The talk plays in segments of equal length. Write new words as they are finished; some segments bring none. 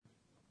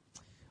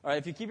All right,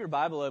 if you keep your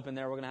Bible open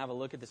there, we're going to have a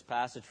look at this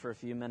passage for a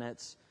few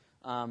minutes.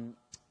 What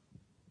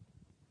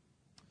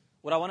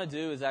I want to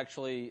do is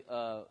actually,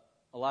 a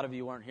lot of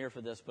you weren't here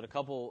for this, but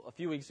a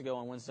few weeks ago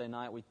on Wednesday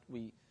night,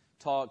 we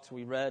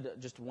read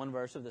just one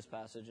verse of this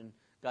passage and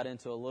got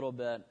into a little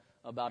bit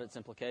about its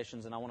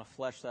implications, and I want to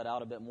flesh that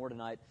out a bit more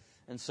tonight.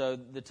 And so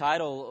the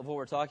title of what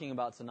we're talking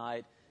about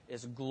tonight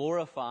is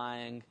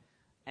Glorifying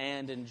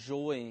and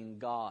Enjoying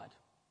God.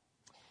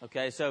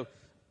 Okay, so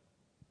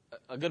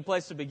a good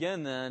place to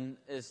begin then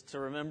is to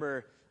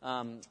remember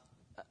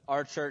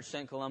our church,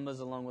 St.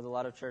 Columba's, along with a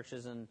lot of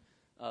churches in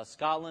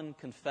Scotland,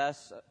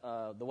 confess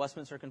the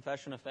Westminster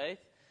Confession of Faith.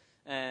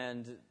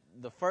 And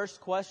the first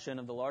question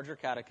of the larger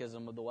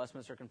catechism of the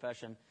Westminster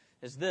Confession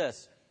is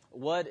this: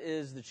 what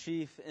is the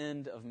chief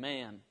end of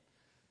man?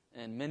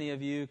 And many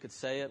of you could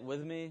say it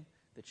with me.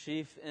 The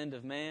chief end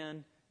of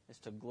man is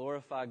to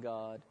glorify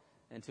God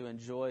and to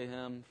enjoy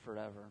Him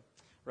forever.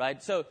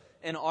 Right? So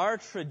in our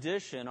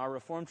tradition, our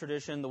Reformed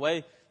tradition, the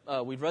way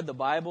we've read the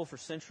Bible for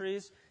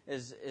centuries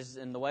is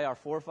in the way our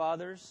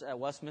forefathers at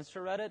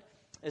Westminster read it,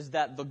 is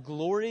that the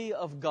glory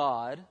of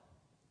God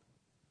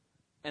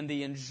and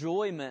the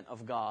enjoyment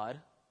of God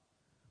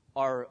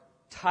are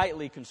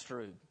tightly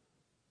construed.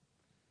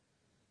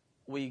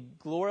 We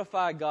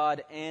glorify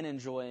God and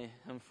enjoy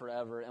Him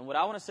forever. And what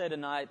I want to say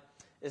tonight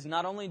is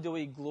not only do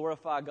we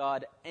glorify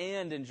God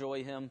and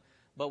enjoy Him,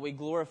 but we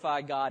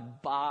glorify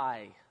God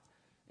by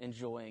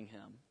enjoying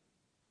Him.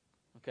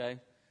 Okay?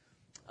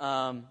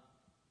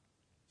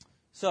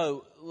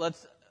 So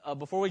let's,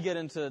 before we get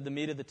into the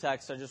meat of the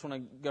text, I just want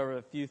to go over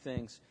a few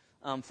things.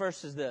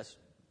 First is this.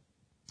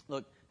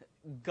 Look,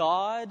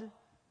 God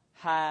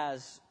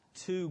has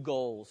two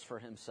goals for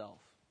Himself.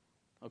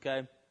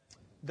 Okay?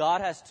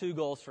 God has two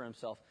goals for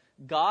Himself.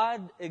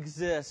 God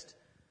exists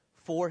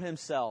for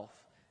Himself,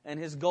 and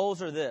His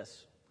goals are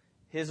this: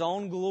 His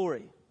own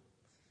glory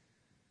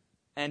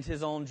and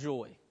His own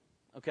joy.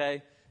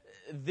 Okay?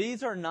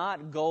 These are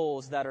not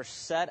goals that are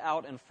set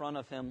out in front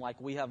of Him like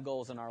we have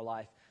goals in our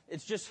life.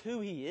 It's just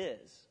who He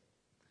is.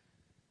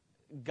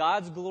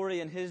 God's glory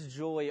and His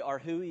joy are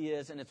who He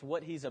is, and it's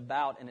what He's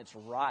about, and it's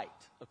right.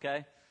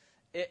 Okay?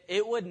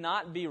 It would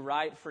not be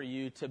right for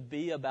you to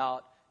be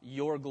about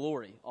your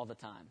glory all the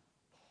time.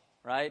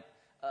 Right?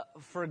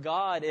 For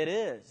God, it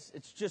is.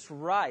 It's just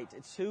right.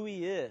 It's who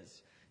He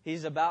is.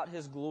 He's about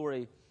His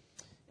glory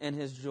and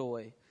His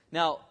joy.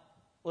 Now,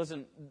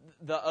 listen,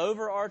 the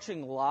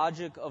overarching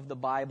logic of the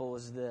Bible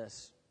is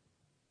this: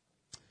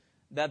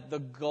 that the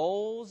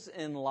goals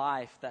in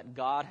life that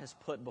God has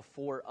put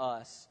before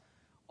us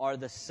are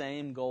the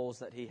same goals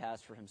that He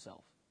has for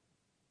Himself.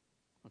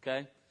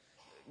 Okay?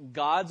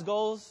 God's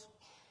goals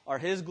are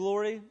His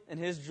glory and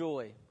His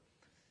joy.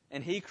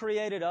 And He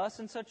created us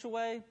in such a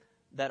way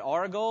that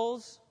our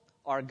goals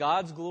are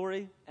God's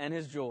glory and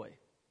His joy.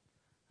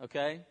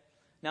 Okay?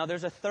 Now,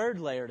 there's a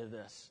third layer to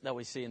this that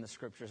we see in the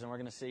Scriptures, and we're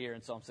going to see here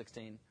in Psalm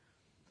 16.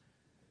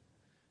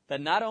 That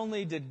not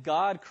only did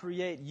God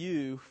create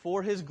you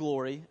for His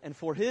glory and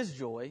for His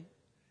joy,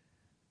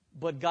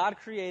 but God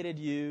created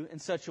you in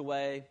such a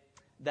way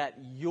that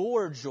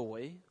your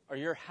joy or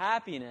your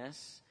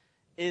happiness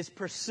is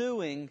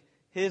pursuing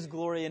His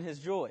glory and His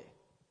joy.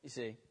 You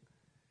see?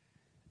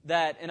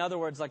 That, in other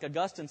words, like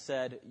Augustine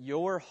said,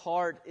 your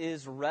heart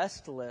is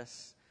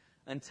restless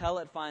until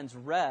it finds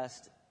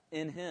rest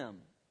in Him.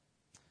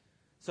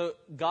 So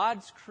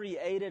God's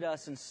created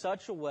us in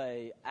such a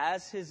way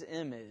as His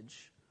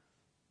image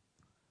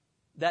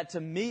that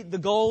to meet the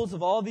goals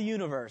of all the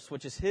universe,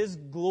 which is His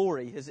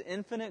glory, His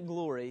infinite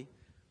glory,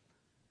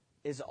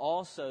 is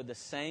also the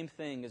same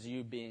thing as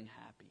you being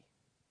happy.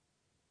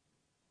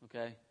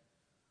 Okay?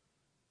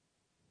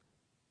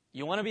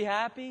 You want to be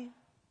happy?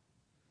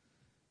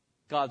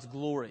 God's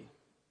glory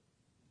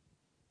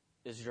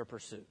is your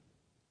pursuit.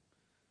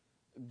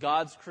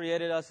 God's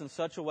created us in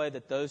such a way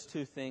that those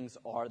two things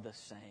are the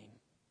same.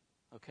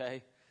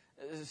 Okay?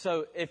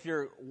 So if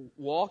you're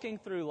walking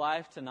through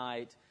life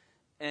tonight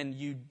and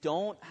you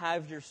don't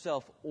have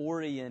yourself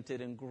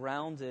oriented and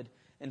grounded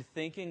in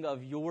thinking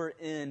of your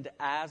end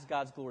as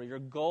God's glory, your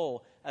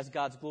goal as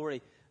God's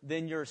glory,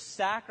 then you're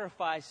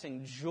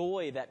sacrificing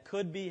joy that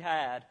could be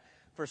had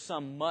for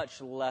some much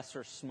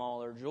lesser,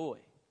 smaller joy.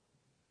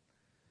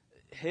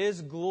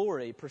 His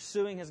glory,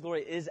 pursuing His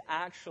glory, is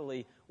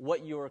actually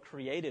what you are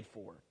created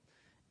for.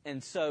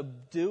 And so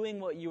doing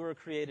what you were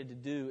created to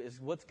do is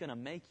what's going to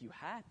make you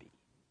happy.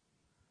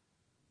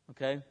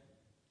 Okay?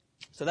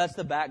 So that's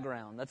the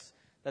background.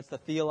 That's the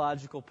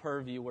theological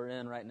purview we're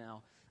in right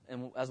now.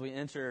 And as we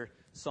enter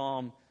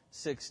Psalm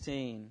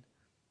 16.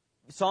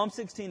 Psalm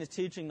 16 is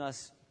teaching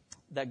us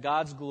that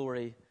God's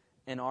glory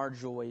and our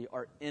joy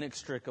are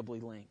inextricably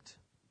linked.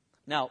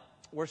 Now,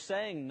 we're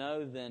saying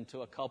no then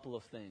to a couple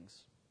of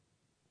things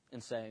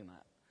in saying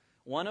that.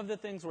 One of the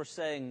things we're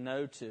saying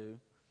no to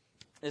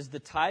is the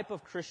type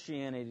of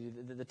Christianity,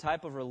 the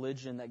type of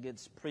religion that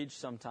gets preached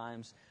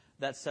sometimes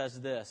that says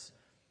this: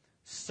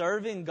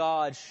 serving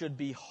God should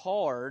be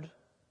hard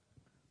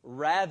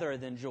rather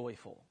than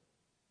joyful.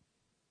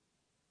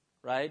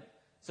 Right?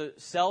 So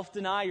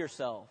self-deny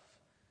yourself.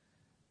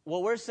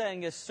 what we're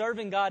saying is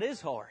serving God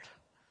is hard.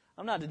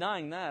 I'm not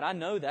denying that. I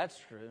know that's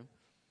true.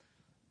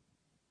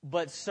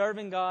 But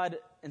serving God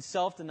and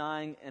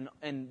self-denying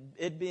and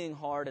it being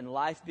hard and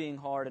life being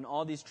hard and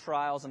all these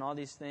trials and all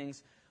these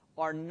things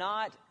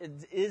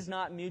is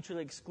not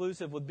mutually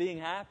exclusive with being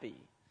happy.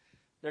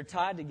 They're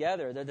tied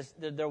together.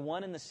 They're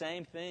one and the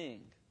same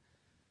thing.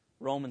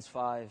 Romans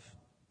 5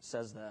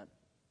 says that.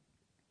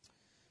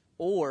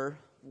 Or,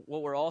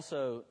 what we're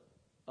also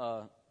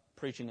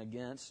preaching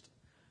against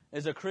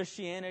is a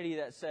Christianity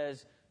that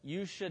says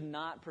you should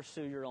not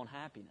pursue your own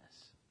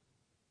happiness.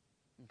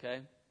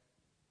 Okay?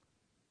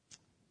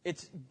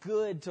 It's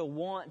good to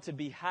want to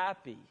be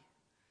happy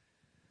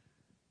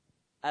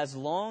as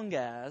long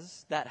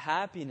as that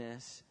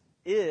happiness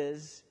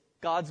is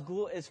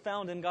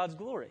found in God's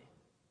glory.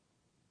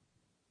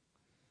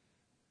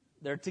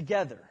 They're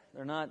together.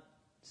 They're not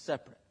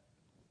separate.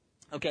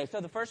 Okay, so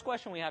the first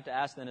question we have to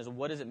ask then is,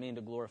 what does it mean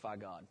to glorify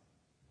God?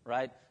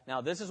 Right?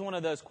 Now, this is one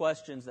of those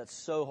questions that's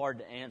so hard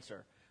to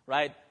answer.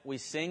 Right? We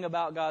sing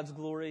about God's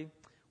glory.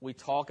 We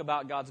talk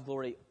about God's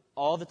glory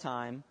all the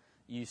time.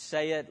 You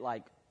say it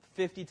like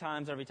 50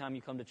 times every time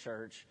you come to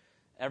church.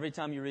 Every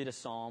time you read a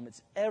psalm.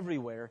 It's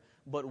everywhere.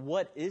 But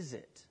what is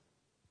it?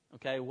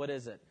 Okay, what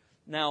is it?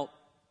 Now,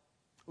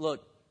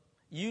 look,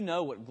 you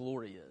know what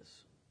glory is.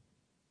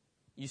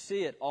 You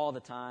see it all the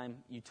time.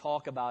 You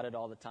talk about it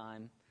all the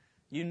time.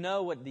 You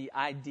know what the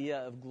idea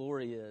of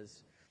glory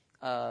is.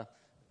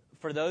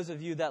 For those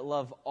of you that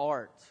love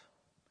art,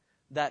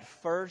 that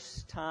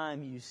first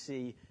time you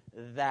see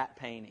that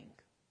painting,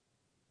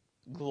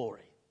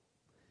 glory.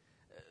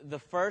 The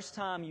first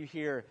time you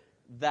hear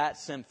that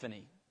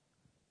symphony,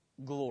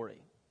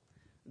 glory.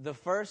 The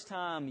first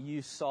time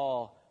you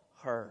saw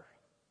her,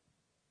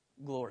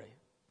 glory.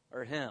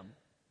 Or him,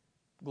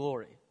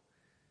 glory.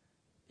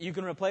 You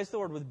can replace the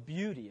word with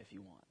beauty if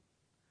you want.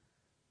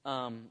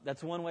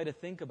 That's one way to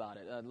think about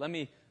it. Let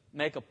me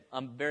make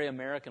a very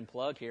American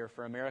plug here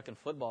for American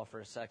football for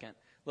a second.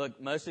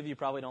 Look, most of you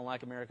probably don't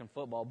like American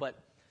football, but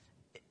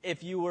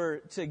if you were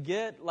to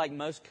get, like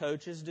most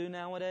coaches do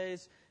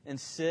nowadays, and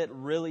sit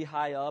really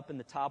high up in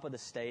the top of the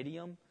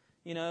stadium,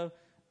 you know,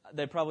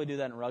 they probably do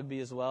that in rugby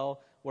as well,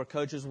 where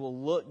coaches will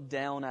look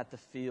down at the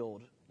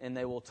field and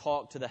they will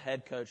talk to the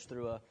head coach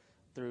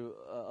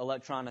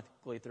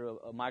electronically through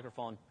a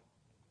microphone.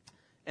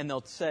 And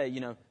they'll say, you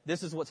know,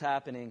 this is what's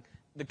happening.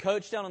 The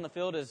coach down on the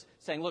field is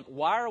saying, look,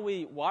 why are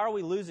we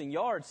losing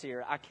yards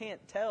here? I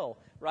can't tell,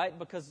 right?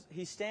 Because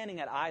he's standing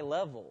at eye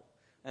level.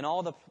 And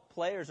all the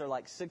players are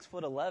like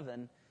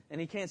 6'11",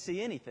 and he can't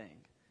see anything,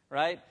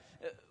 right?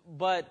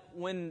 But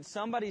when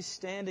somebody's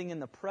standing in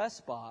the press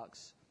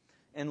box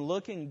and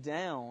looking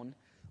down,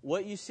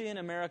 what you see in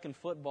American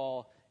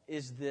football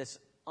is this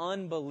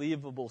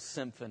unbelievable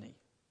symphony,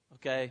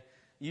 okay?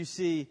 You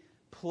see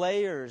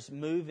players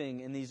moving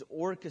in these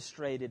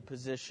orchestrated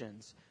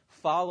positions,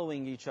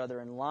 following each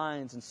other in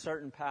lines and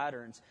certain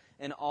patterns.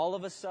 And all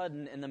of a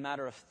sudden, in the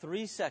matter of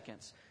 3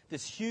 seconds,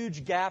 this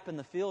huge gap in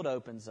the field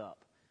opens up.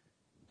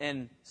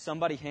 And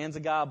somebody hands a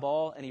guy a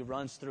ball, and he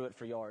runs through it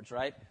for yards,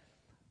 right?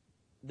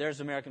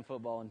 There's American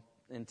football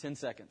in 10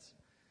 seconds.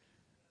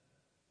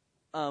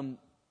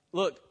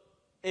 Look,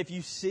 if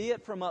you see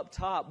it from up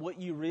top, what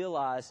you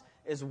realize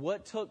is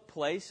what took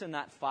place in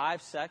that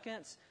 5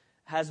 seconds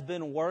has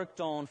been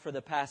worked on for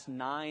the past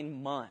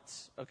 9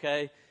 months,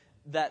 okay?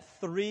 That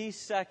 3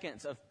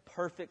 seconds of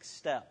perfect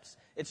steps.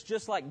 It's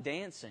just like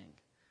dancing,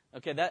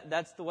 okay?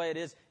 That's the way it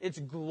is. It's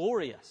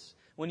glorious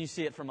when you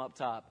see it from up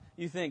top.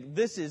 You think,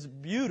 this is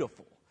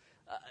beautiful.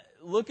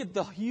 Look at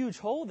the huge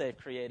hole they've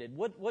created.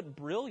 What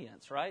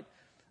brilliance, right?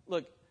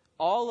 Look,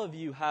 all of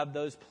you have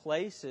those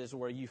places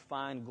where you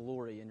find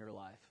glory in your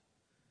life.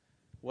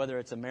 Whether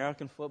it's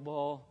American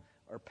football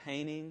or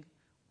painting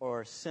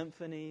or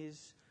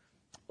symphonies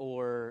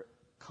or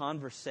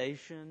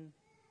conversation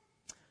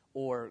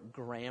or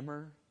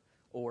grammar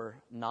or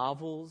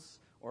novels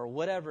or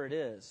whatever it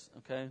is,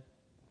 okay?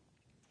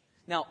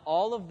 Now,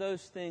 all of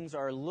those things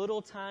are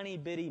little tiny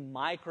bitty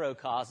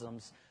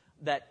microcosms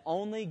that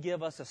only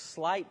give us a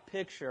slight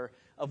picture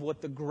of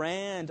what the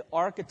grand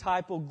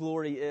archetypal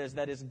glory is,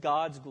 that is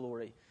God's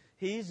glory.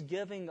 He's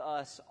giving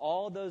us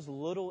all those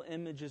little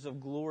images of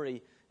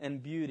glory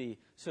and beauty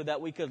so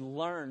that we could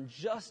learn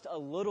just a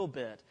little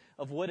bit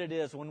of what it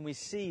is when we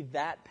see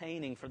that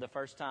painting for the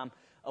first time,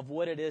 of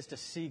what it is to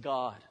see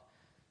God.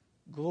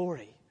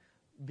 Glory,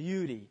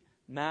 beauty,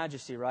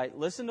 majesty, right?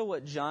 Listen to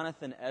what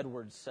Jonathan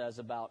Edwards says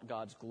about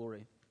God's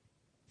glory.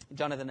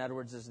 Jonathan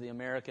Edwards is the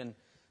American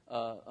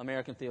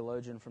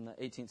theologian from the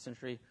 18th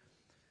century.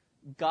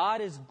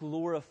 God is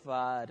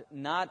glorified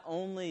not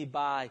only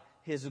by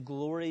His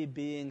glory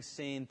being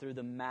seen through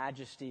the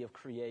majesty of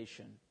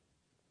creation.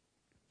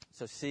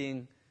 So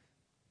seeing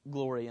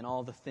glory in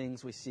all the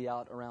things we see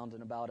out around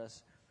and about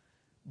us.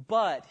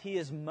 But He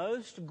is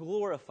most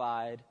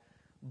glorified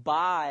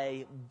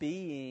by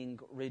being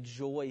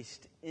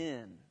rejoiced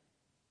in.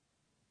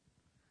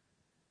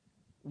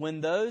 When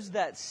those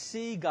that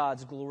see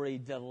God's glory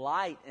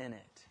delight in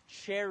it,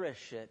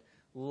 cherish it,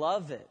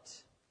 love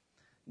it,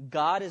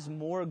 God is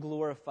more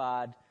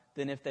glorified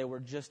than if they were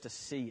just to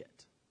see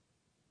it.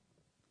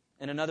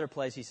 In another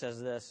place he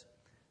says this,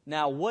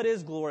 now what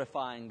is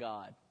glorifying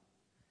God?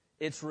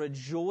 It's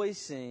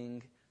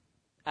rejoicing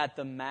at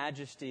the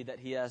majesty that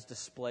he has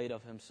displayed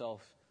of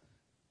himself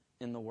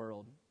in the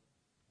world.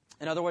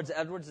 In other words,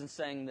 Edwards is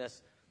saying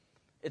this,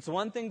 it's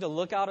one thing to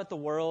look out at the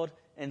world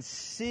and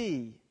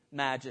see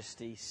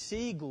majesty,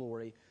 see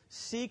glory,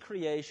 see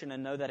creation,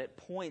 and know that it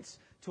points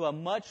to a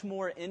much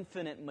more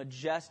infinite,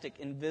 majestic,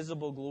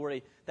 invisible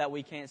glory that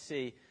we can't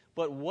see.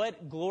 But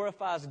what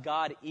glorifies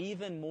God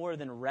even more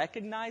than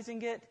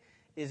recognizing it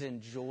is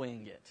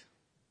enjoying it,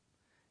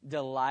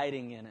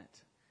 delighting in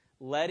it,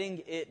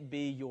 letting it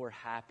be your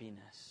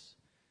happiness.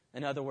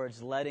 In other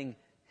words, letting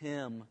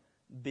Him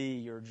be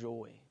your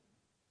joy.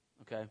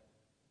 Okay?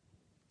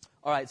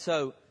 All right,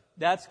 so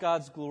that's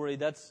God's glory.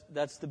 That's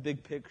the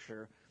big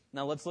picture.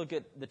 Now let's look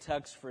at the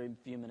text for a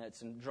few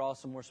minutes and draw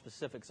some more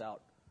specifics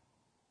out.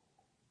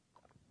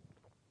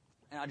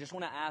 And I just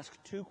want to ask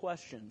 2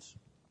 questions,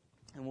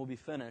 and we'll be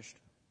finished.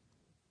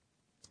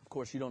 Of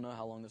course, you don't know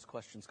how long those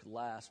questions could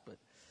last, but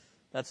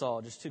that's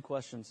all. Just 2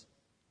 questions.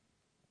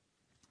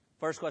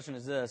 First question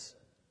is this.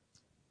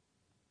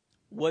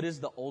 What is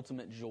the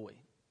ultimate joy?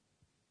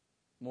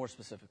 More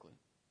specifically,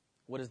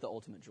 what is the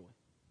ultimate joy?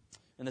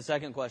 And the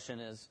second question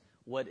is,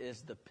 what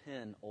is the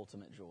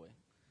penultimate joy?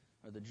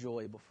 Or the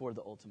joy before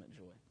the ultimate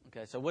joy.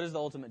 Okay, so what is the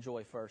ultimate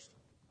joy first?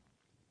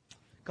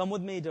 Come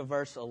with me to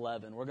verse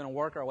 11. We're going to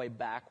work our way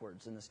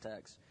backwards in this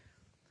text.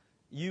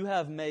 You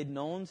have made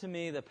known to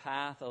me the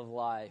path of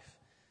life.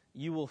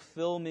 You will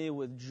fill me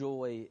with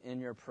joy in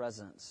your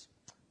presence,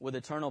 with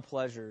eternal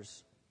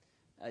pleasures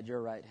at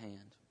your right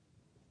hand.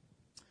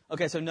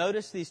 Okay, so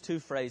notice these 2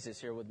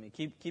 phrases here with me.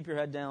 Keep your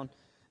head down.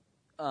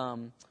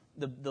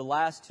 The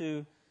last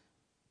 2,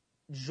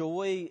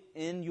 joy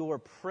in your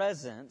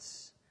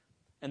presence,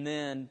 and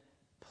then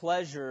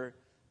pleasure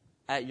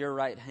at your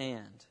right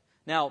hand.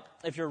 Now,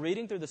 if you're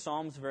reading through the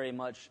Psalms very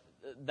much,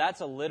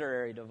 that's a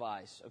literary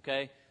device,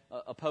 okay?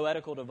 A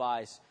poetical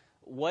device.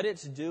 What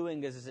it's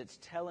doing is it's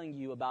telling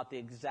you about the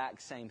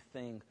exact same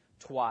thing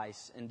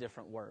twice in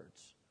different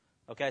words.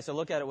 Okay, so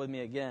look at it with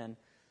me again.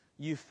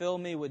 You fill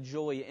me with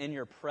joy in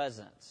your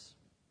presence.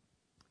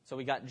 So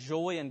we got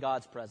joy in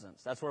God's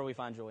presence. That's where we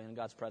find joy, in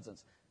God's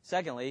presence.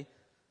 Secondly,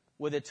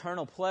 with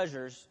eternal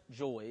pleasures,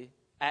 joy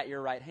at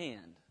your right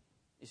hand.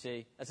 You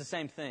see, that's the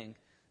same thing.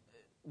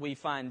 We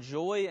find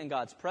joy in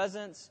God's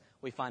presence.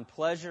 We find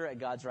pleasure at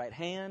God's right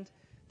hand.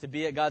 To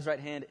be at God's right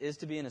hand is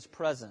to be in His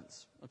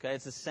presence. Okay,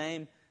 it's the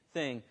same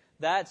thing.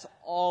 That's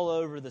all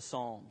over the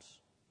Psalms.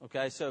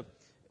 Okay, so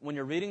when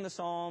you're reading the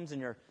Psalms and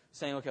you're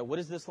saying, okay, what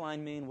does this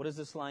line mean? What does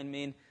this line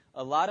mean?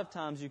 A lot of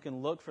times you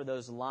can look for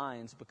those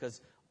lines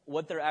because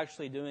what they're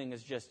actually doing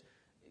is just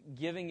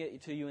giving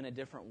it to you in a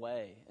different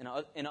way.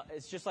 And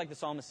it's just like the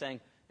psalmist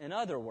saying, in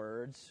other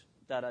words,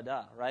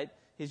 right?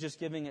 He's just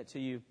giving it to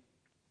you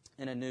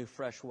in a new,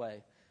 fresh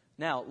way.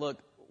 Now,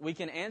 look, we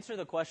can answer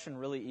the question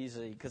really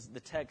easily because the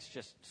text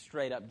just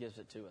straight up gives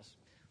it to us.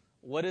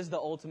 What is the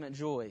ultimate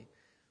joy?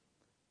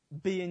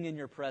 Being in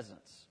your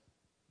presence.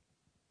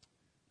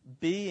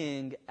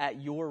 Being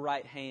at your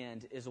right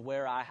hand is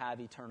where I have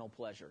eternal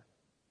pleasure.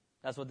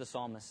 That's what the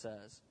psalmist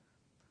says.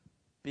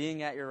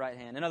 Being at your right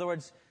hand. In other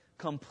words,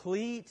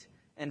 complete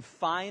and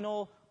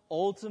final,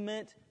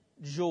 ultimate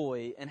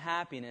joy and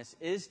happiness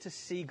is to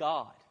see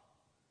God.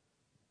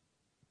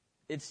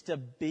 It's to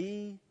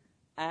be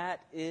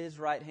at His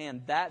right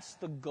hand. That's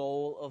the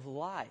goal of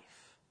life.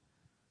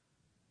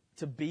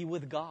 To be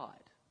with God.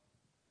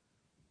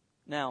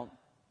 Now,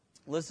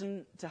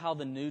 listen to how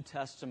the New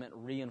Testament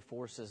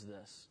reinforces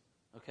this.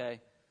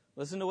 Okay?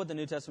 Listen to what the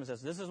New Testament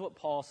says. This is what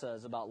Paul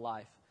says about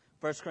life.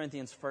 1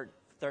 Corinthians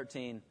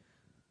 13.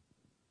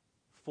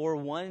 For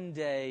one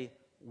day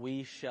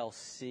we shall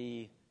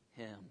see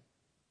Him.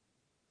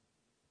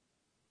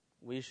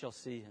 We shall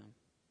see Him.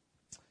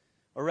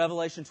 Or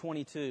Revelation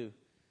 22.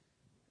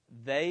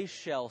 They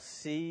shall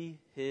see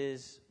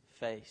His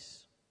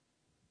face.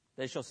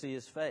 They shall see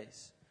His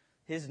face.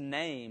 His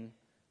name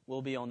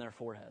will be on their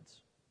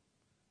foreheads.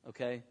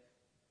 Okay?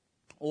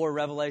 Or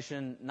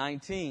Revelation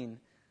 19.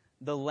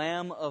 The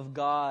Lamb of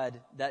God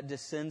that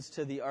descends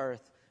to the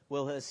earth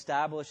will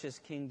establish His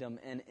kingdom,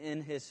 and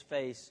in His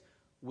face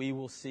we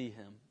will see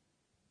Him.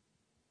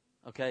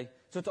 Okay?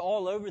 So it's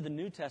all over the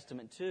New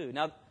Testament too.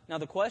 Now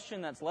the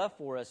question that's left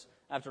for us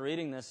after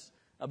reading this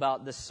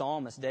about this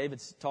psalmist,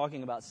 David's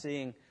talking about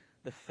seeing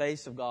the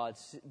face of God,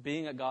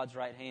 being at God's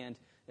right hand,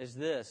 is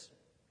this.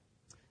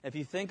 If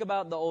you think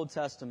about the Old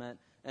Testament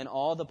and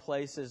all the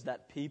places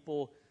that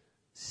people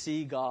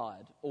see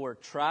God or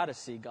try to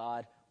see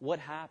God, what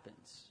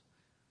happens?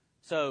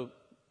 So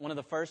one of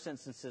the first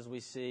instances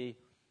we see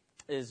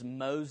is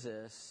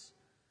Moses,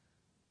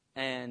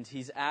 and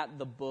he's at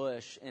the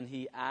bush, and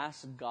he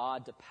asks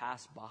God to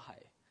pass by.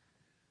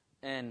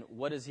 And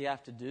what does he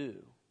have to do?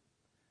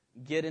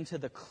 Get into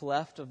the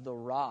cleft of the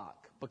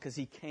rock because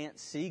he can't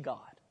see God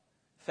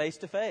face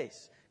to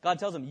face. God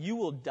tells him, you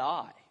will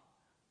die.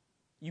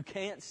 You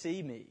can't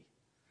see me,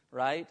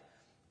 right?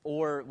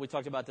 Or we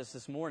talked about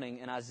this morning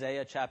in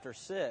Isaiah chapter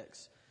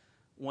 6,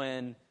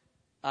 when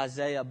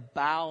Isaiah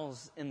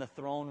bows in the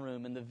throne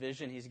room in the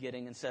vision he's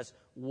getting and says,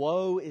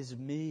 "Woe is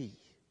me.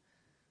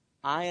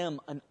 I am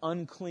an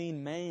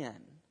unclean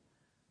man."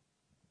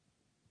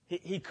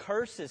 He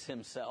curses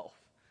himself.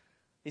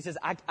 He says,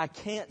 I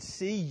can't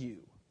see you.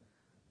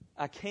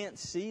 I can't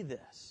see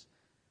this.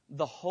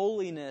 The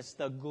holiness,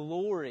 the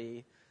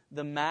glory,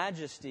 the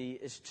majesty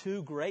is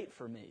too great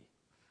for me.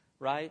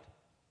 Right?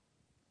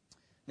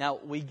 Now,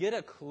 we get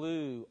a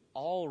clue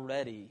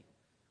already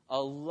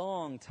a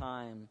long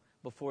time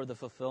before the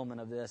fulfillment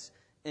of this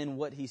in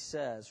what he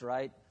says,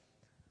 right?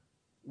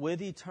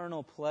 With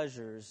eternal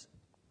pleasures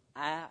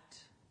at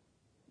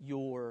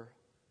your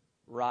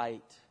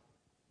right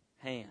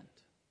hand.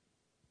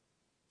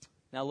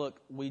 Now look,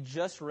 we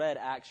just read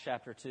Acts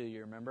chapter 2,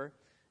 you remember?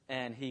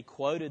 And he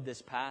quoted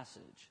this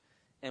passage.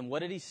 And what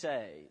did he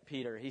say,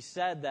 Peter? He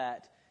said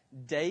that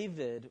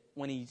David,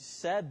 when he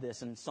said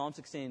this in Psalm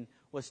 16,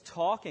 was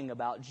talking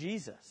about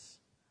Jesus.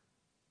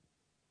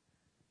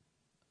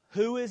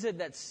 Who is it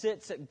that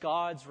sits at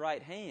God's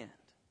right hand?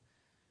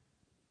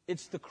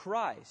 It's the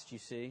Christ, you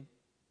see.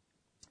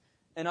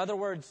 In other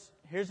words,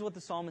 here's what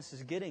the psalmist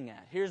is getting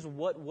at. Here's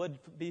what would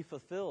be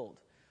fulfilled.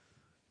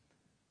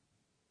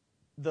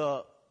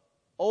 The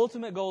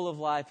ultimate goal of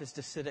life is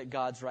to sit at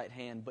God's right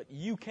hand, but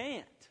you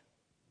can't.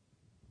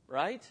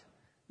 Right?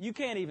 You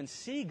can't even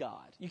see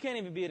God. You can't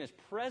even be in His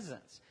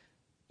presence.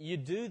 You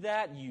do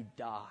that, you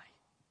die.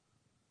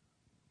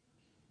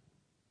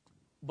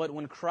 But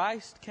when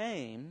Christ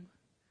came,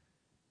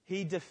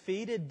 He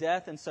defeated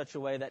death in such a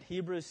way that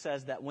Hebrews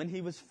says that when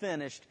He was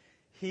finished,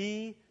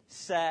 He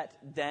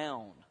sat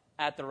down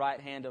at the right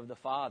hand of the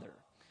Father.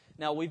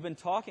 Now, we've been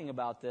talking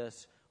about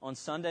this on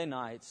Sunday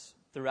nights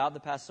throughout the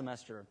past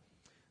semester,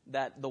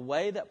 that the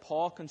way that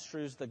Paul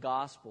construes the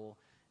gospel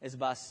is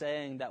by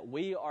saying that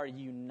we are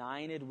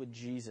united with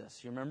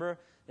Jesus. You remember,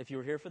 if you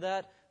were here for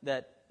that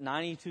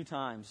 92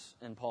 times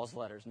in Paul's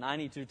letters,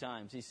 92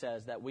 times he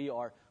says that we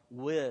are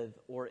with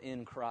or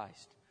in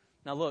Christ.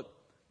 Now look,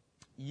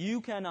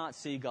 you cannot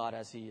see God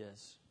as He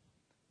is,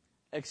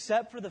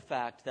 except for the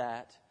fact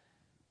that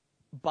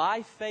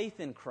by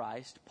faith in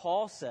Christ,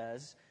 Paul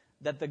says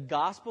that the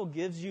gospel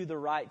gives you the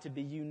right to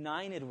be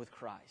united with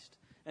Christ.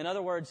 In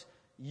other words,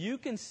 you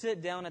can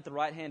sit down at the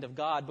right hand of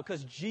God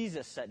because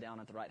Jesus sat down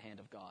at the right hand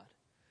of God.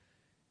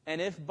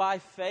 And if by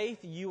faith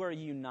you are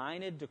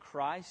united to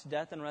Christ's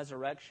death and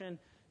resurrection,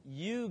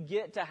 you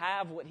get to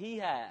have what He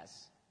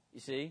has. You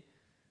see?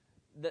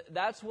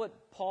 That's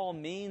what Paul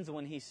means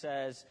when he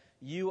says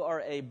you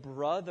are a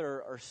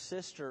brother or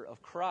sister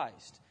of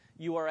Christ.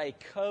 You are a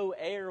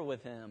co-heir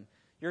with Him.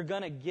 You're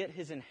going to get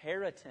His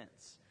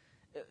inheritance.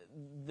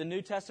 The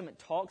New Testament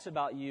talks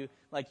about you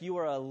like you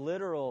are a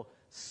literal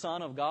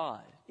son of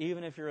God,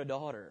 even if you're a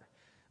daughter,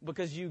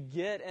 because you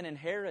get an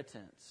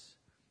inheritance.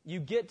 You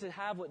get to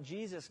have what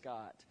Jesus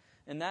got,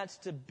 and that's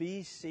to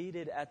be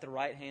seated at the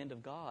right hand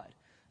of God.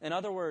 In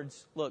other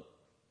words, look,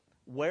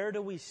 where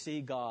do we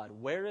see God?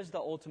 Where is the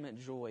ultimate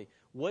joy?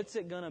 What's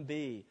it going to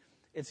be?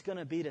 It's going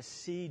to be to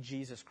see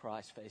Jesus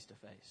Christ face to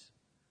face.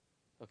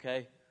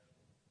 Okay?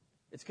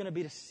 It's going to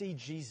be to see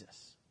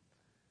Jesus.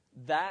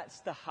 That's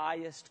the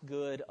highest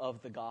good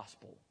of the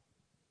gospel.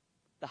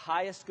 The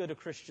highest good of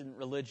Christian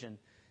religion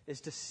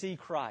is to see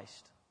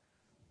Christ.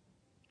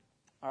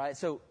 All right,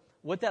 so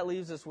what that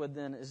leaves us with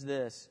then is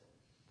this.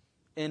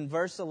 In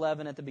verse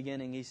 11 at the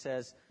beginning, he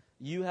says,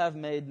 "You have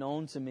made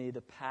known to me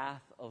the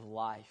path of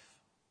life."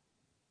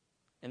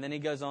 And then he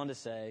goes on to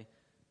say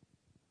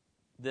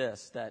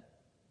this, that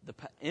the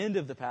end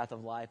of the path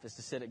of life is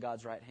to sit at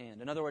God's right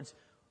hand. In other words,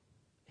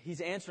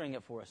 he's answering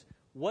it for us.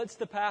 What's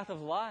the path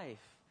of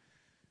life?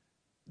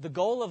 The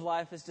goal of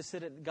life is to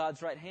sit at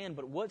God's right hand,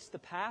 but what's the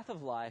path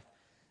of life?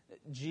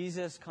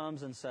 Jesus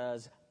comes and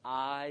says,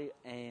 "I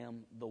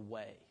am the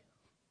way."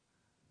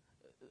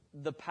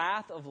 The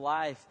path of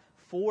life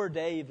for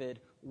David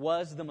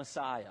was the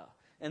Messiah,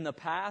 and the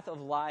path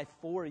of life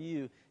for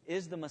you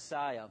is the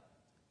Messiah.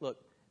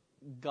 Look,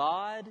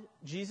 God,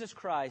 Jesus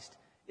Christ,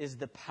 is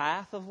the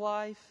path of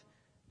life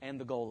and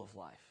the goal of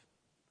life.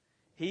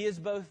 He is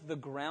both the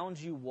ground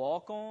you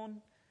walk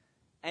on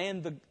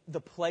and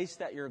the place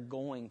that you're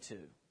going to,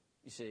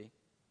 you see.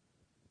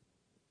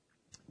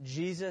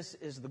 Jesus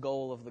is the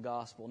goal of the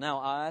gospel. Now,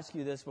 I'll ask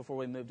you this before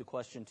we move to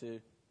question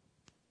 2.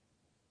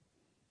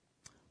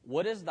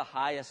 What is the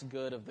highest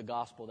good of the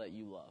gospel that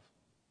you love?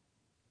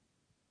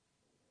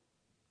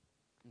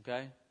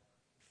 Okay?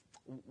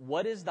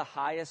 What is the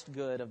highest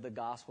good of the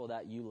gospel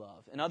that you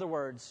love? In other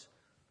words,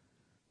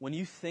 when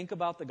you think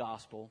about the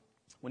gospel,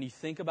 when you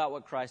think about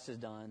what Christ has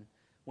done,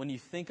 when you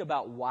think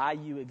about why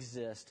you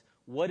exist,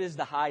 what is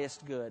the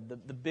highest good,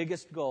 the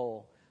biggest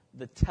goal,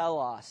 the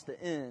telos, the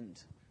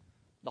end,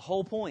 the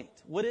whole point?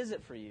 What is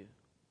it for you?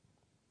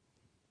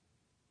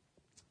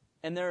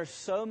 And there are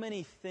so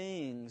many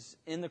things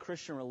in the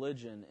Christian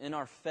religion, in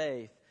our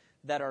faith,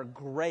 that are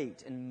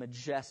great and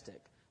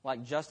majestic,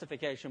 like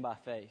justification by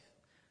faith,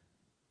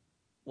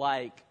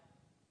 like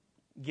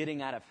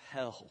getting out of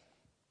hell.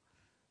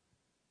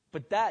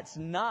 But that's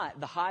not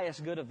the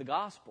highest good of the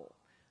gospel.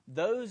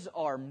 Those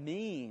are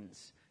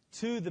means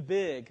to the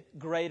big,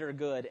 greater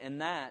good,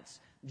 and that's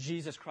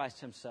Jesus Christ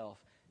himself,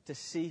 to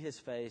see his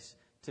face,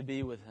 to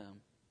be with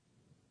him.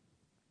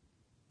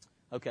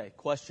 Okay,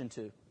 question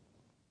 2.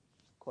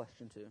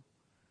 Question 2.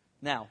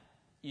 Now,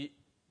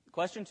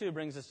 question 2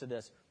 brings us to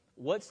this.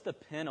 What's the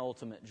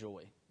penultimate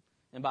joy?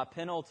 And by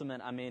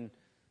penultimate, I mean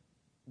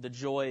the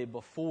joy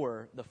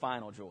before the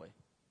final joy.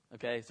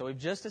 Okay, so we've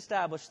just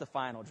established the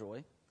final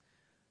joy.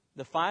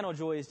 The final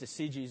joy is to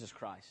see Jesus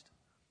Christ.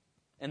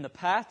 And the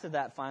path to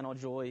that final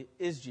joy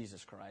is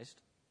Jesus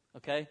Christ.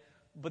 Okay?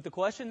 But the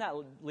question that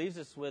leaves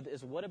us with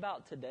is, what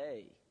about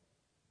today?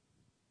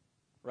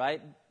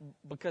 Right?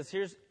 Because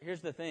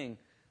here's the thing.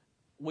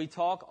 We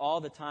talk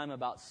all the time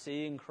about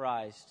seeing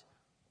Christ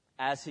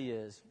as he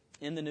is,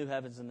 in the new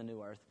heavens and the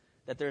new earth.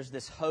 That there's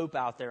this hope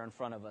out there in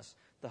front of us.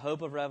 The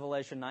hope of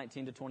Revelation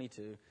 19 to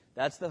 22.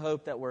 That's the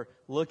hope that we're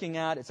looking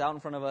at. It's out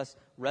in front of us.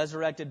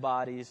 Resurrected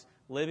bodies,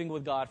 living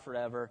with God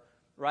forever.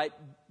 Right?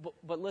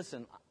 But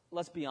listen,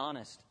 let's be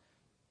honest.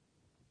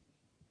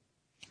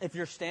 If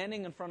you're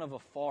standing in front of a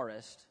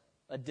forest,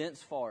 a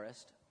dense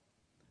forest,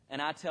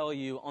 and I tell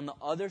you on the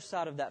other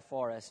side of that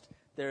forest,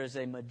 there is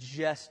a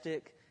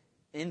majestic,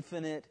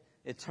 infinite,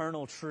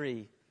 eternal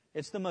tree.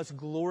 It's the most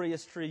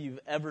glorious tree you've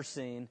ever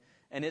seen,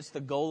 and it's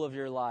the goal of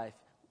your life.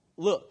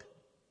 Look,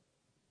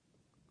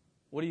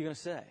 what are you going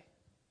to say?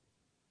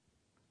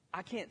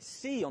 I can't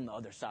see on the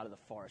other side of the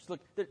forest. Look,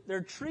 there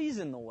are trees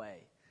in the way.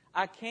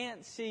 I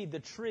can't see the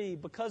tree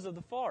because of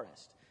the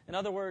forest. In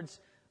other words,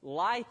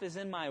 life is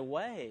in my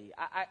way.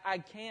 I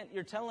can't,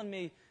 you're telling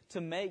me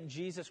to make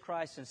Jesus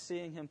Christ and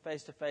seeing him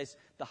face to face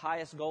the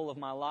highest goal of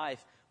my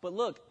life. But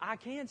look, I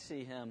can't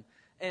see him.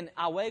 And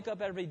I wake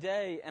up every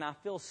day and I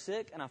feel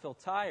sick and I feel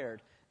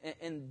tired.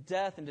 And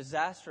death and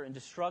disaster and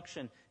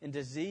destruction and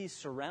disease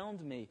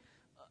surround me.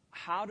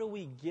 How do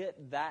we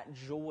get that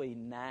joy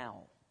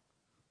now?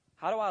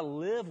 How do I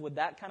live with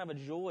that kind of a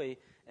joy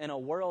in a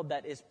world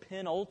that is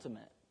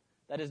penultimate,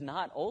 that is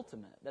not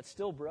ultimate, that's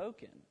still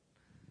broken?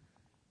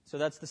 So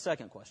that's the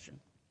second question.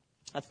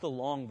 That's the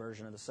long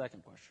version of the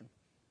second question.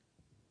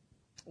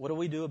 What do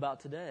we do about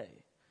today?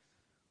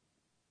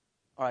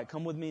 All right,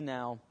 come with me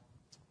now.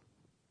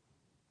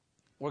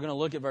 We're going to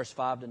look at verse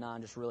 5 to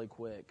 9 just really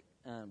quick.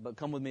 But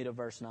come with me to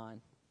verse 9.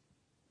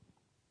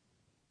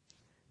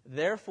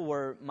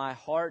 Therefore, my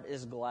heart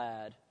is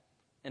glad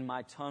and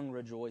my tongue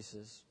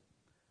rejoices.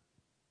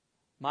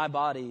 My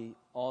body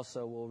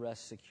also will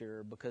rest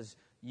secure because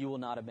you will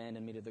not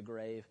abandon me to the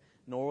grave,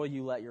 nor will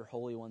you let your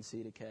Holy One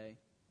see decay.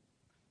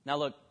 Now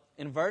look,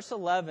 in verse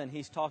 11,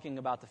 he's talking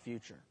about the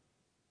future.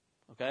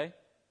 Okay?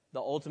 The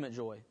ultimate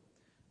joy.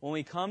 When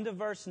we come to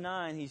verse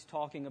 9, he's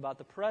talking about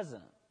the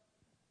present.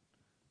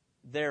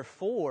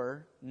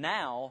 Therefore,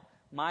 now,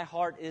 my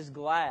heart is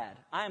glad.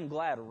 I am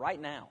glad right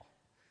now.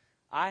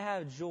 I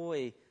have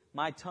joy.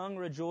 My tongue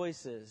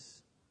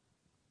rejoices.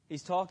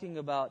 He's talking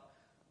about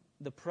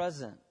the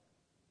present.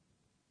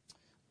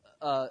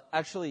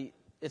 Actually,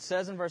 it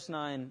says in verse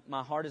 9,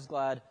 my heart is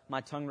glad,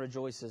 my tongue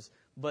rejoices.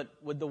 But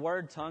with the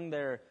word tongue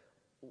there,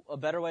 a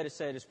better way to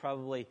say it is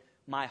probably,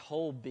 my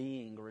whole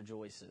being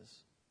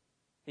rejoices.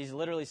 He's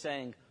literally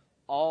saying,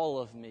 all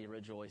of me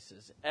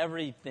rejoices.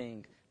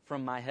 Everything,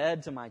 from my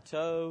head to my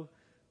toe,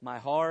 my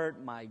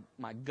heart, my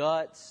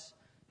guts.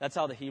 That's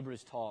how the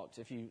Hebrews talked.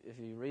 If you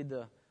read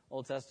the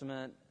Old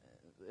Testament,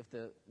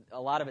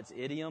 a lot of it's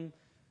idiom,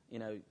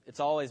 it's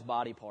always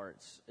body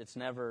parts. It's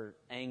never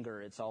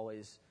anger. It's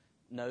always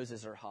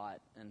noses are hot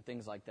and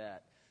things like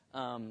that.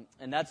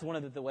 And that's one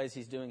of the ways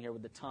he's doing here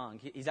with the tongue.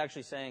 He's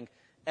actually saying,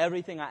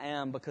 everything I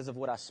am because of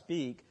what I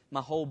speak,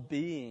 my whole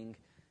being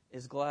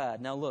is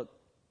glad. Now look,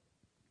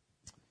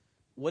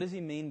 what does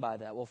he mean by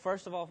that? Well,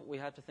 first of all, we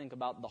have to think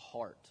about the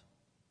heart.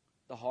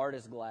 The heart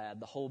is glad.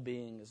 The whole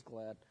being is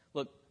glad.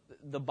 Look,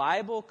 the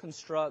Bible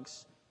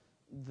constructs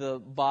the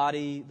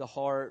body, the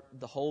heart,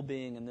 the whole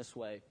being in this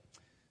way.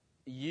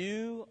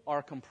 You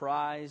are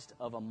comprised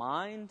of a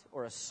mind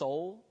or a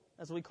soul,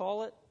 as we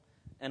call it,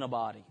 and a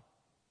body.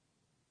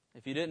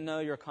 If you didn't know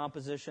your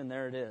composition,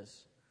 there it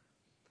is.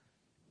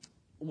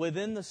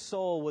 Within the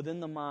soul, within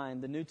the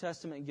mind, the New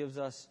Testament gives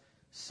us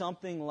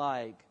something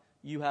like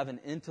you have an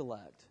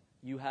intellect,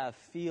 you have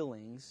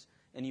feelings,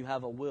 and you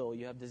have a will,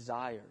 you have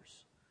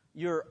desires.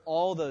 You're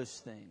all those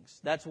things.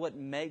 That's what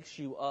makes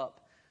you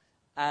up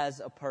as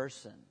a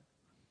person.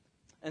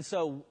 And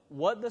so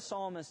what the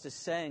psalmist is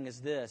saying is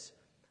this: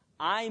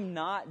 I'm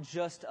not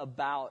just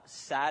about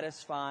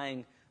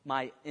satisfying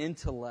my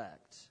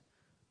intellect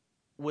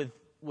with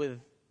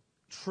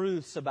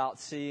truths about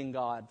seeing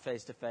God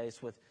face to face,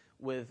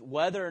 with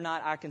whether or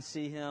not I can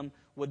see Him,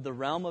 with the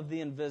realm of the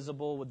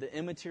invisible, with the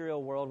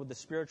immaterial world, with the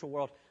spiritual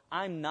world.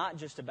 I'm not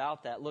just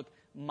about that. Look,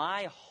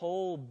 my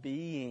whole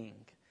being,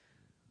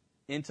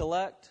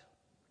 intellect,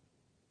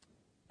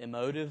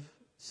 emotive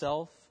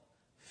self,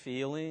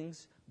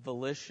 feelings,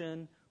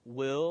 volition,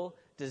 will,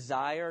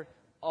 desire,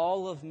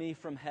 all of me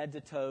from head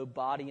to toe,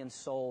 body and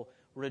soul,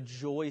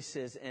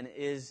 rejoices and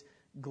is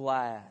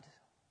glad.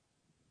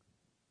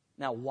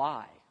 Now,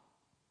 why?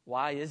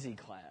 Why is he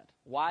glad?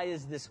 Why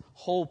is this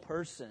whole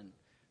person,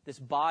 this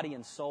body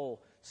and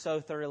soul, so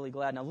thoroughly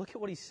glad. Now look at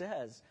what he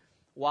says.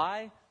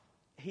 Why?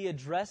 He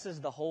addresses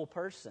the whole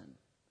person.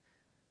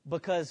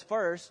 Because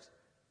first,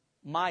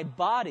 my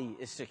body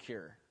is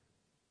secure.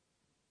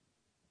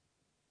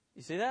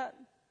 You see that?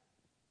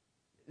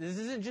 This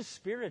isn't just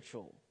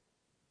spiritual.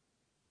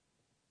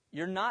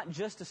 You're not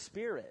just a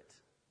spirit.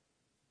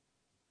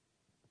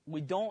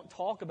 We don't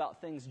talk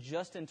about things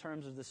just in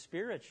terms of the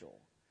spiritual.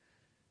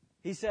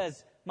 He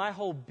says, my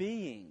whole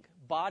being,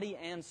 body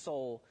and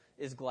soul,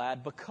 is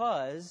glad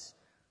because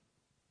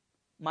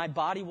my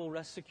body will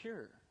rest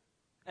secure.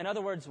 In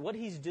other words, what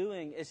he's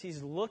doing is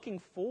he's looking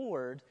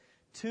forward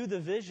to the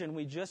vision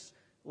we just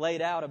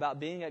laid out about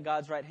being at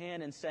God's right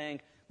hand and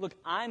saying, look,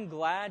 I'm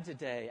glad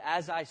today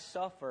as I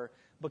suffer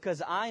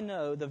because I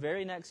know, the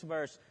very next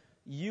verse,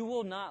 you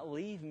will not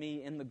leave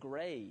me in the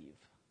grave.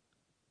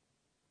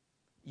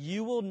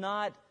 You will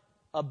not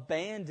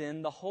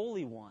abandon the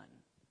Holy One.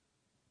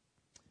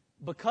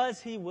 Because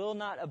he will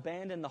not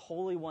abandon the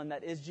Holy One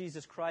that is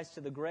Jesus Christ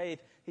to the grave,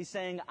 he's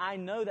saying, I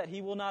know that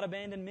he will not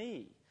abandon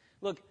me.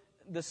 Look,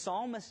 the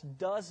psalmist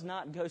does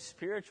not go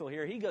spiritual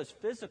here. He goes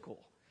physical.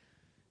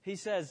 He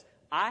says,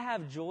 I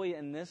have joy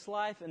in this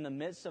life in the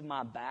midst of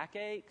my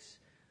backaches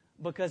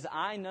because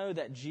I know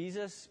that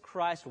Jesus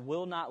Christ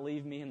will not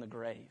leave me in the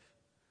grave.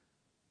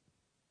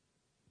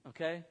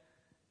 Okay?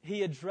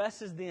 He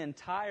addresses the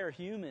entire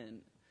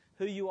human,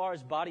 who you are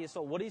as body and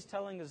soul. What he's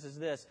telling us is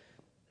this: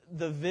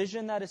 the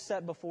vision that is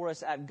set before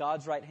us at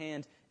God's right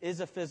hand is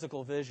a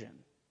physical vision.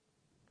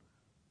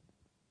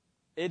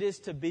 It is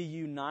to be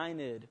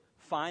united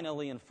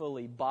finally and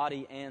fully,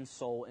 body and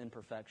soul in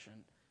perfection.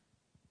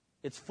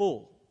 It's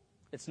full.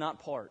 It's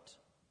not part.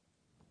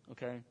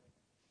 Okay?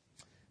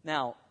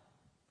 Now,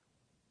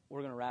 we're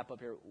going to wrap up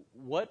here.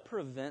 What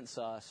prevents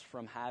us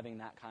from having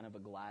that kind of a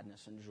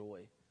gladness and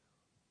joy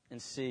in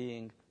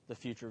seeing the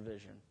future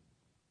vision?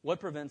 What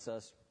prevents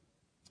us?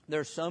 There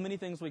are so many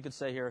things we could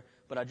say here,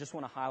 but I just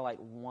want to highlight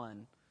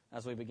one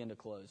as we begin to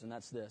close, and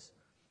that's this: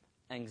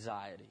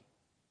 anxiety.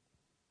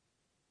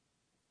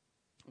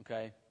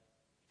 Okay?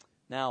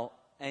 Now,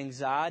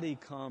 anxiety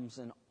comes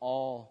in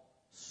all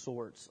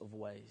sorts of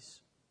ways.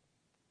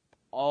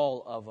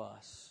 All of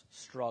us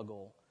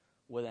struggle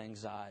with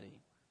anxiety.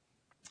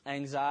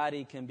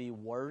 Anxiety can be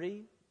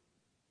worry.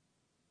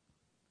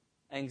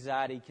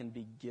 Anxiety can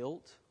be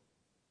guilt.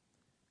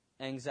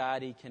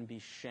 Anxiety can be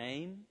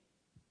shame.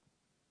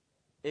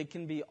 It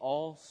can be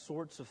all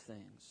sorts of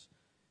things.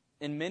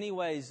 In many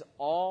ways,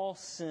 all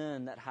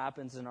sin that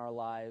happens in our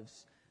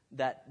lives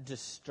that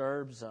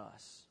disturbs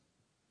us,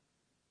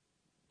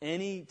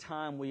 any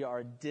time we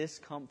are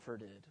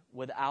discomforted,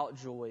 without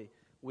joy,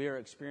 we are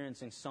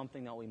experiencing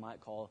something that we might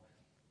call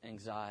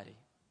anxiety.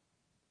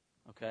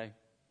 Okay?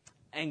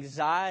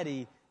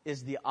 Anxiety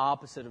is the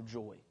opposite of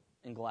joy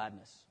and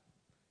gladness.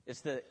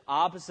 It's the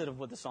opposite of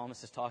what the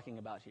psalmist is talking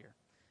about here.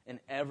 And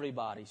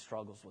everybody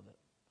struggles with it.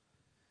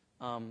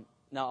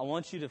 Now, I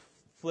want you to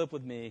flip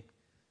with me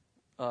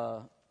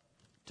to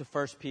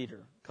 1 Peter.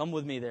 Come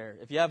with me there.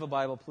 If you have a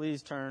Bible,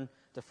 please turn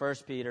to 1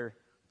 Peter,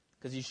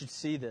 because you should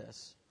see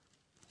this.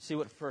 See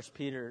what 1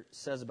 Peter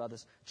says about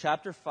this.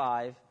 Chapter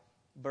 5,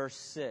 verse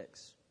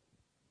 6.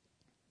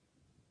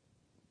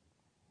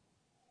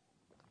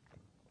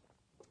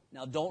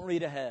 Now, don't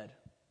read ahead.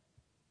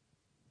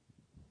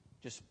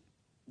 Just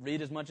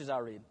read as much as I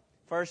read.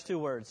 First two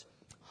words: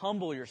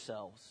 humble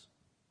yourselves.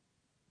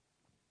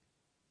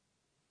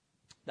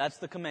 That's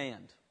the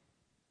command.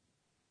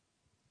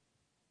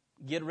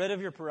 Get rid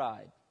of your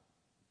pride.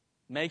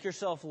 Make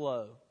yourself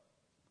low.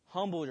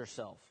 Humble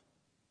yourself.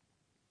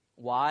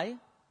 Why?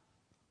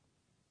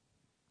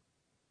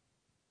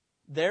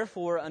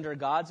 Therefore, under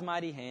God's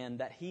mighty hand,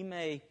 that He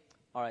may,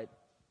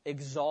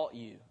 exalt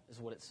you, is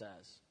what it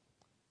says.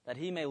 That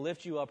He may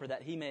lift you up, or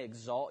that He may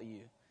exalt you.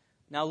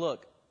 Now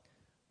look,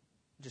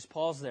 just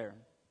pause there.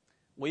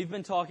 We've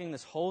been talking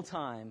this whole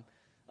time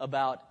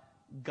about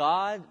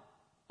God,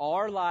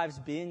 our lives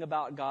being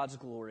about God's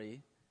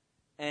glory,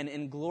 and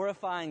in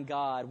glorifying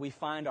God, we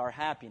find our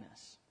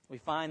happiness. We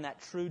find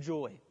that true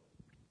joy.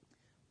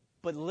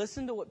 But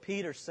listen to what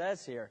Peter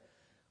says here.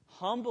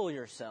 Humble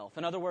yourself.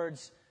 In other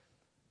words,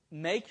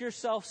 make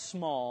yourself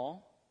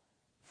small,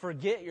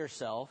 forget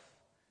yourself,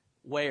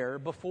 where?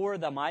 Before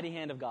the mighty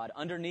hand of God,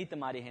 underneath the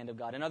mighty hand of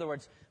God. In other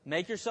words,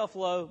 make yourself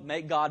low,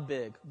 make God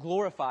big.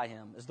 Glorify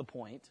Him is the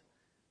point,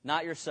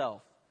 not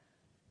yourself.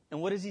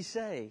 And what does he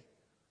say?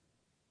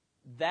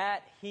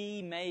 That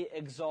He may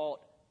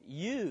exalt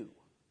you.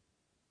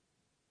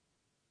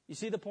 You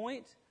see the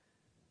point?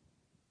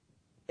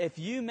 If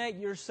you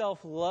make yourself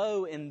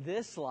low in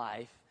this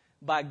life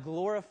by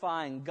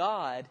glorifying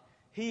God,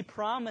 He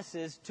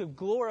promises to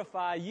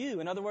glorify you.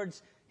 In other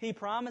words, He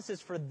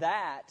promises for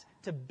that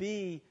to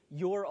be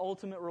your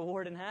ultimate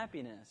reward and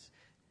happiness.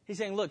 He's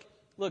saying, look,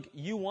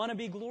 you want to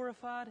be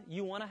glorified?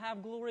 You want to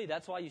have glory?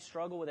 That's why you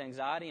struggle with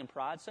anxiety and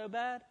pride so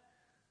bad?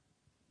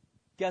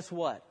 Guess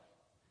what?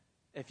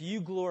 If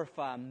you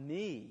glorify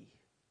Me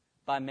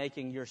by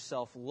making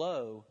yourself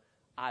low,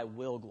 I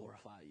will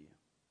glorify you.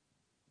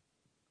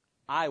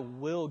 I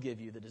will give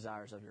you the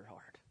desires of your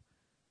heart.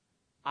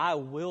 I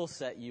will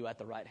set you at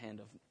the right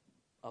hand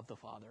of the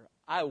Father.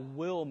 I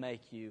will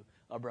make you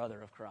a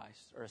brother of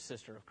Christ or a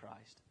sister of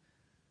Christ.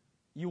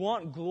 You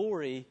want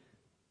glory,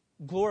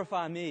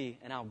 glorify me,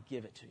 and I'll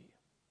give it to you.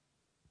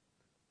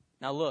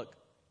 Now look,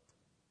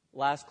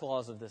 last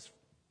clause of this,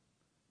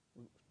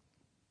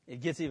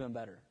 it gets even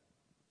better.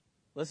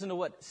 Listen to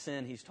what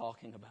sin he's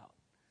talking about.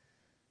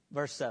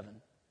 Verse 7,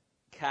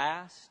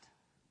 cast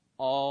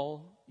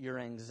all your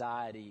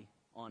anxiety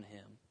on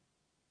him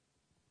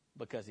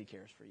because he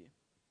cares for you.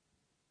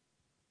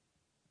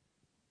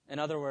 In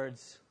other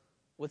words,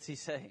 what's he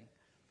saying?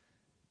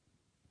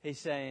 He's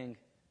saying,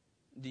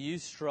 do you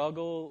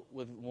struggle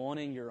with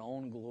wanting your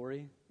own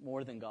glory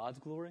more than God's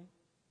glory?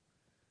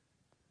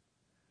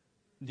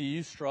 Do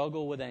you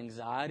struggle with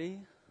anxiety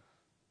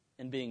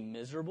and being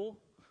miserable?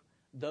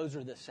 Those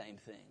are the same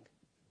thing.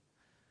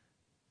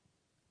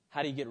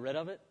 How do you get rid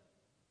of it?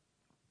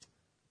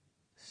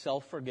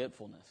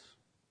 Self-forgetfulness.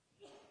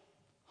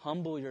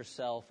 Humble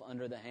yourself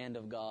under the hand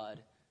of God,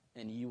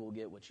 and you will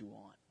get what you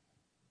want.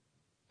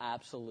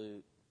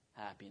 Absolute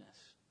happiness.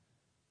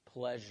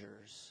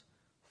 Pleasures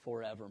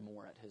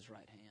forevermore at his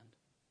right hand.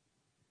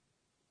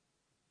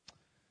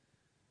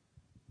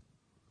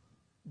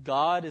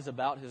 God is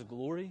about his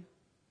glory.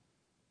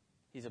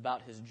 He's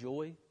about his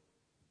joy.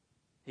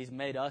 He's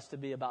made us to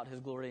be about his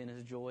glory and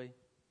his joy.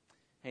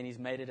 And he's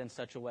made it in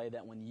such a way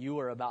that when you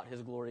are about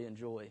his glory and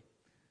joy,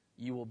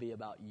 you will be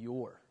about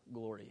your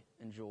glory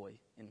and joy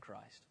in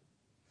Christ.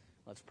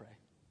 Let's pray.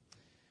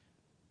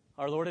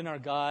 Our Lord and our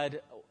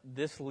God,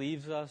 this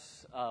leaves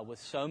us with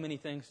so many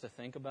things to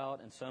think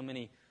about and so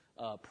many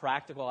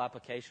practical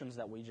applications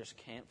that we just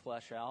can't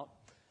flesh out.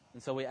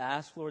 And so we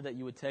ask, Lord, that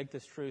you would take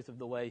this truth of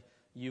the way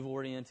you've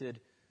oriented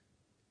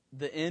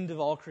the end of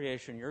all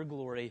creation, your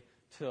glory,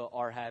 to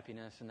our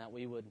happiness, and that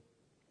we would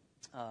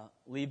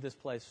leave this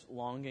place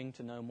longing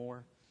to know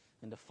more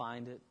and to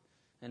find it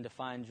and to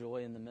find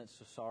joy in the midst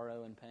of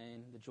sorrow and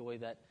pain, the joy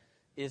that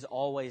is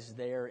always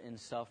there in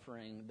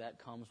suffering that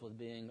comes with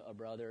being a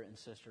brother and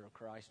sister of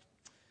Christ.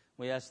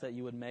 We ask that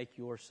you would make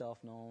yourself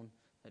known,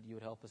 that you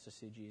would help us to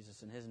see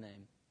Jesus. In his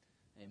name,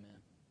 amen.